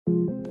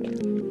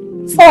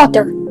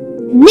Fodder.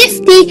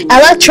 Nifty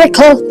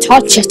electrical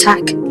touch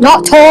attack.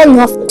 Not tall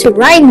enough to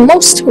ride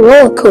most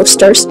roller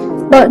coasters,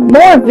 but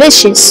more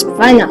vicious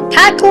than a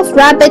pack of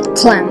rabid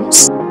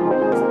clams.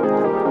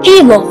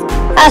 Evil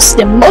has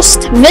the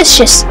most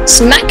vicious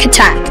smack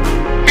attack.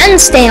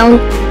 Hands down,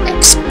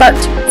 expert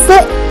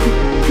foot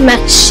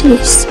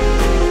matches.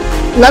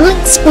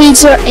 Lemon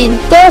Squeezer and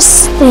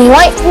those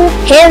delightful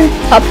hand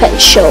puppet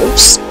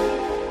shows.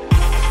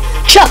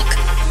 Chuck.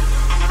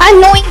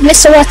 Annoying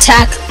missile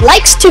attack,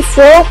 likes to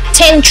throw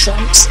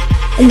tantrums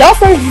and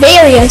offer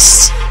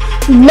various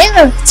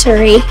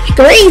military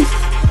grade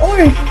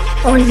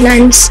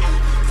ordnance,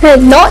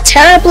 but not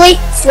terribly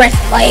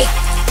friendly.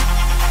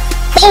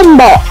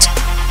 Bombot.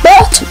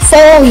 Bot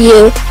for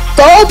you.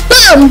 Go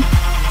boom!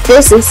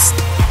 This is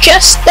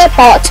just the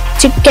bot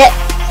to get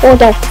for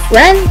the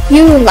friend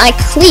you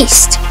like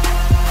least.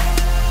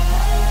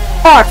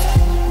 Arf.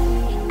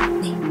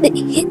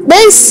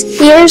 This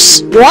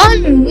here's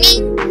one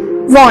mean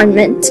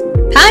varmint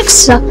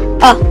packs a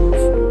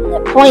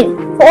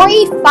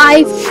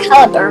 .45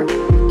 caliber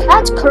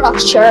cat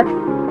crusher,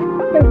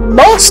 the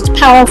most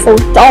powerful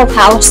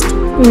dollhouse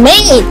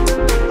made.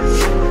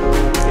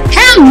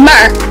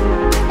 Hammer.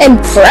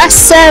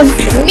 Impressive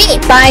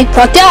meat by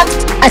product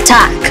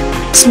attack.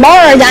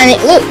 Smaller than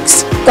it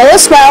looks.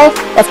 Goes well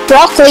with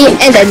broccoli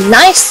and a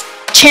nice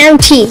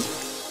chantilly.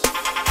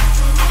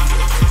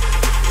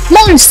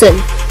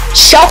 Monsoon.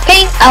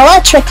 Shocking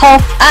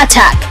electrical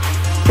attack.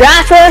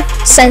 Rather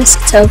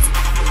sensitive.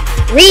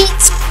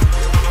 Reads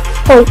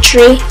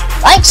poetry,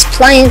 likes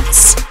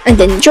plants, and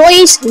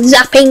enjoys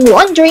zapping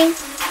wandering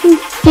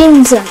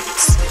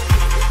ginzans.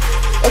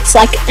 Looks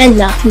like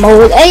Edna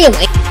mode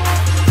anyway.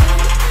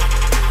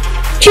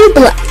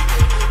 Cubelet.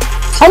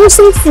 Comes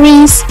in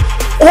 3s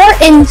or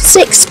in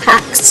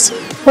 6-packs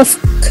with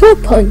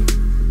coupon.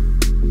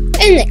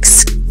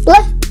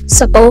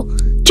 Inexplicable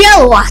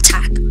jello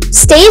attack.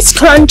 Stays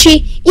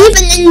crunchy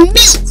even in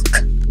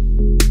milk.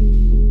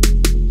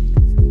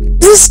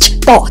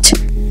 Bot.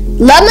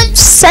 Lemon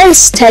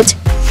sensitive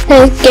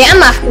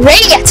gamma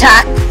ray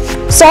attack.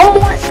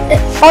 Somewhat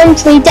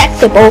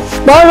unpredictable.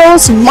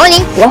 Borrows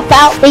money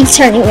without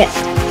returning it.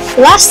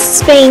 Last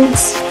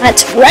spins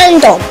at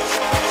random.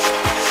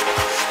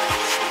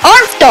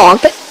 Arf dog.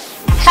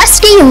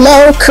 Pesky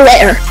low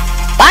critter.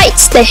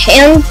 Bites the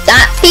hand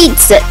that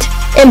feeds it.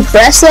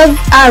 Impressive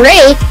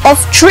array of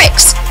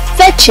tricks.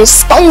 Fetches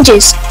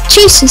sponges.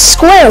 Chases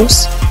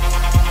squirrels.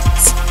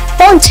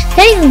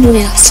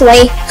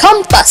 Spontaneously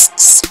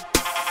combusts.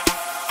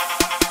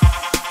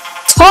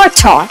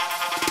 Tartar.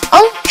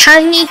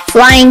 Uncanny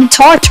flying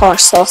tartar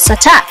sauce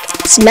attack.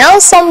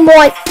 Smells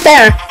somewhat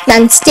better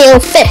than stale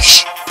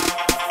fish.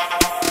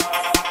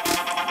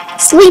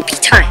 Sleepy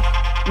time.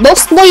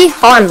 Mostly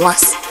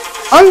harmless.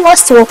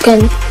 Unless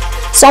woken.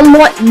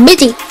 Somewhat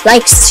midi.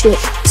 Likes to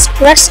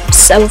express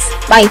himself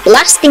by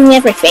blasting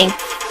everything.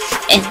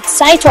 In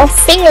sight of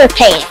finger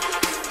pain.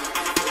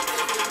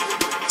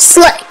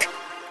 Slick.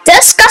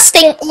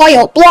 Disgusting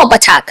oil blob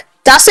attack.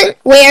 Doesn't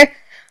wear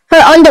her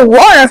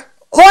underwater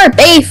or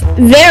bathe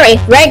very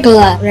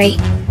regularly.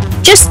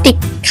 Just the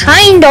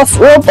kind of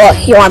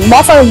robot your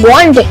mother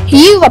warned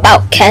you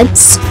about,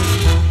 kids.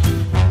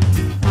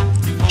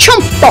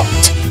 Chumpbot.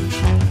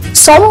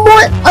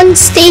 Somewhat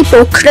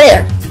unstable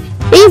critter.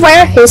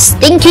 Beware his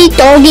stinky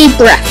doggy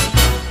breath.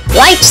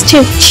 Likes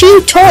to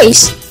chew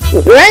toys,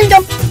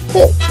 random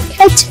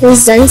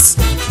citizens,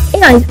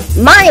 and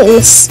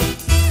mice.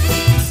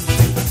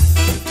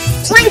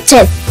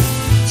 Plankton.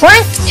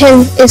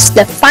 Plankton is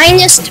the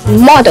finest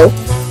model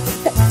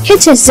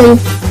citizen,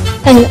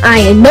 and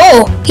I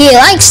know he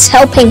likes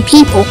helping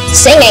people,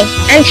 singing,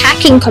 and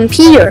hacking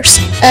computers.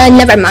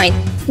 Never mind.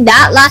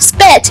 That last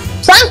bit.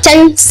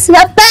 Plankton's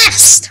the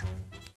best!